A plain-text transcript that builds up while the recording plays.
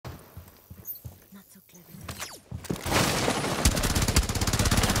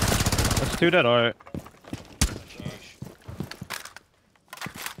2 dead, alright.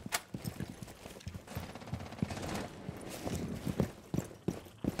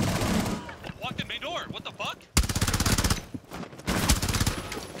 Walked in main door. What the fuck?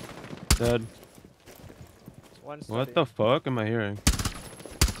 Dead. What the fuck am I hearing? Is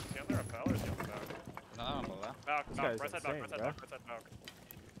he on there a pal or is he on the back? No, I'm below. Back, This guy's right side back, insane, right side bro. back, right side back.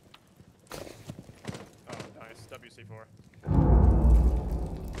 Oh, nice. WC4.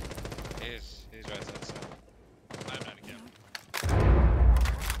 He's right side. So. I'm not again.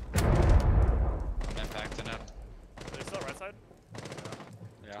 I'm impacting him. Are they still right side?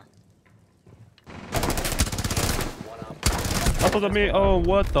 Yeah. Up to me. Oh,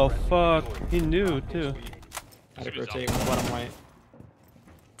 what the fuck? He knew too. Had to rotate one bottom white.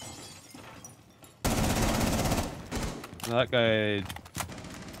 That guy.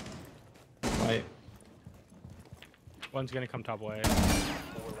 White. One's gonna come top white.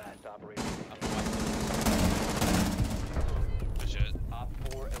 Good shit.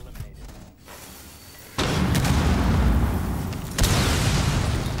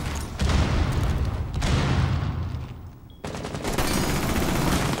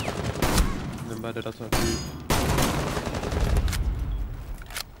 Embedded outside.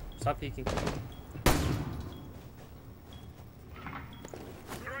 Stop peeking.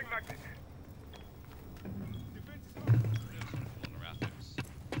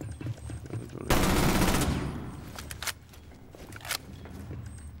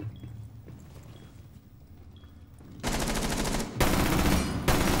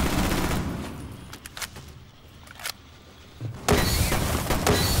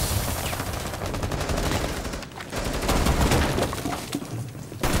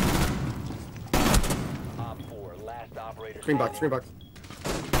 Screen box, screen box.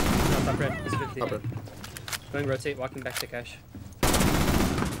 No, top red. It's 50. Upper. Going rotate, walking back to cash.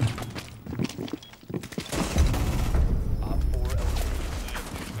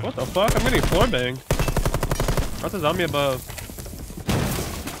 What the fuck? I'm getting floor banged. What's a zombie above?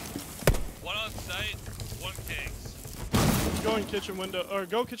 One on site, one kings. Go in kitchen window, or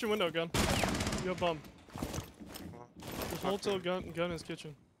go kitchen window, gun. You have bomb. Just hold till gun is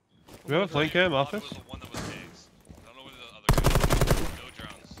kitchen. We have a flank cam Was office? the one that was kings. I don't know where the other guy is. No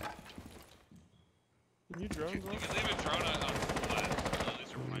drones. Can you drone, You bro? can leave a drone on flat.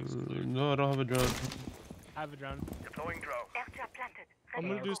 These are flanks clear. No, I don't have a drone. I have a drone. Deploying drone. I'm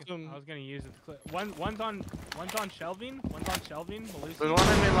gonna do some. I was gonna use it to clear. One's on shelving. One's on shelving. There's one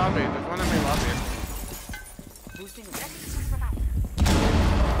in main lobby. There's one in main lobby.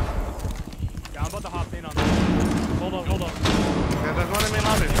 Yeah, I'm about to hop in on that. Hold on, hold on. Yeah, there's one in main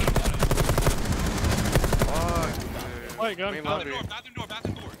lobby. Fuck, dude. Wait, gun. Main Bathroom lobby. door, bathroom door,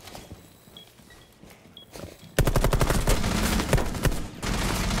 bathroom door.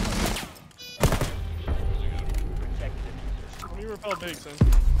 Let me repel big, son.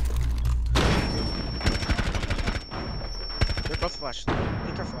 They're both flashed.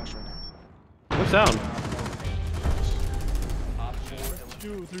 Think are flashed right now. What's down?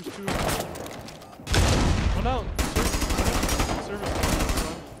 There's two. One out. Service.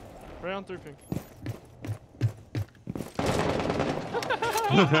 Right on 3 ping.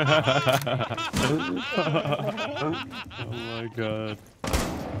 Oh my god.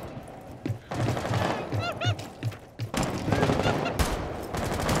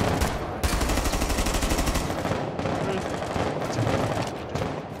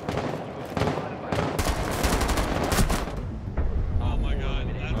 Oh my god.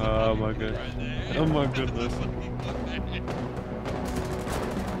 That's Oh my god. right there. Oh my goodness.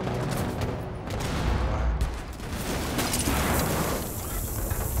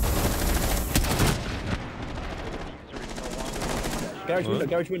 Garage window,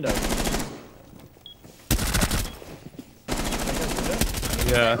 garage window.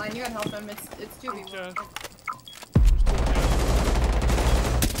 Yeah. Line, you gotta help him. It's 2v1. Yeah.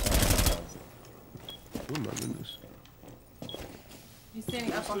 Oh my goodness. He's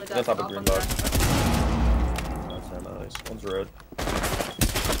standing up on the That's desk. up a off green on the box. desk. That's nice. One's red.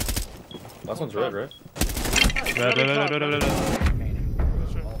 Last one's red, right? That's right.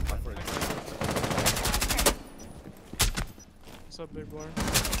 What's up, big boy?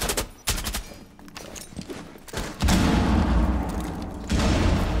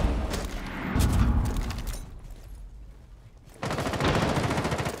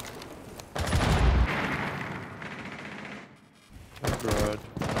 Red.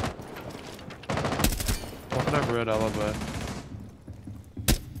 Walking over red alibi.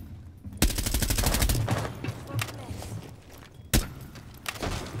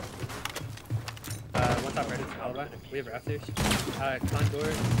 One top red is alibi. We have rafters.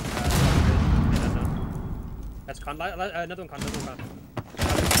 Condor. That's con. Another one con. Another one con.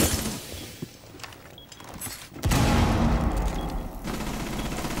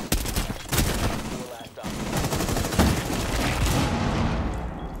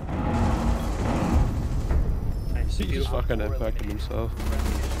 Nice. He just fucking impacted himself.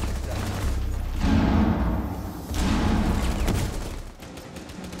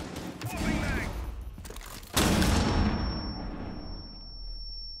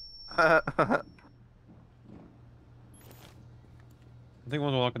 I think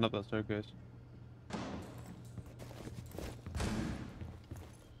one's walking up that staircase.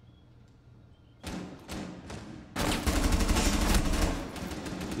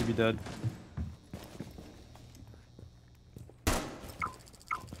 He'd be dead.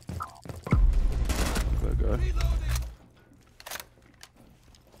 Good guy.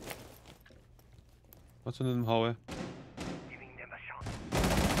 What's in the hallway?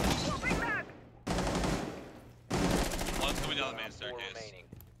 One's coming down the main staircase.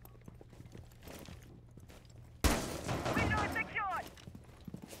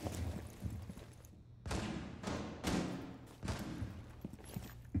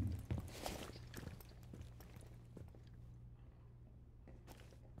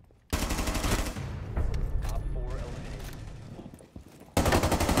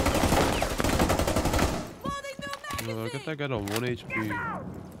 Get that guy on 1 HP.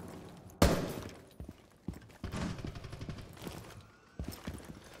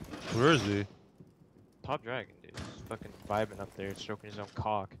 Where is he? Top dragon, dude. He's fucking vibing up there, stroking his own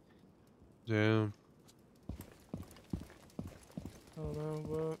cock. Damn. I don't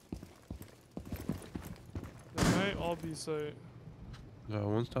know, but they might all be sight. Yeah,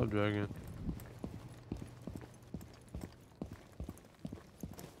 one's top dragon.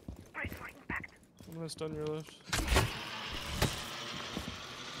 I'm gonna stun your left.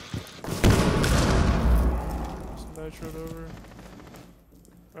 Some nitroed over.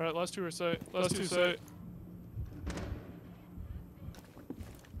 Alright, last two are sight. Last two sight.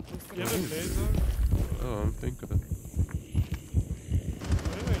 You have any nades on? Oh, I'm thinking. Why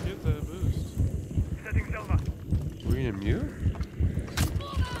didn't I get that boost? Were you in mute?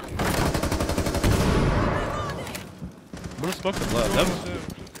 I'm gonna smoke the left. That was...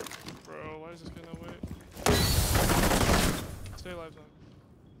 Bro, why is this guy not wait? Stay alive, son.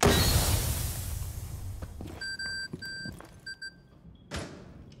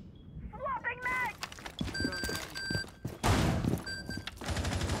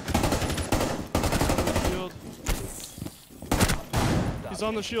 Shield. He's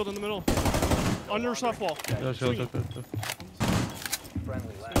on the shield in the middle. On your softball. Yeah, shield.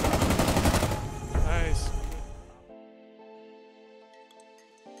 Nice.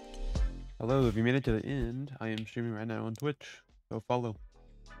 Hello, if you made it to the end, I am streaming right now on Twitch. Go follow.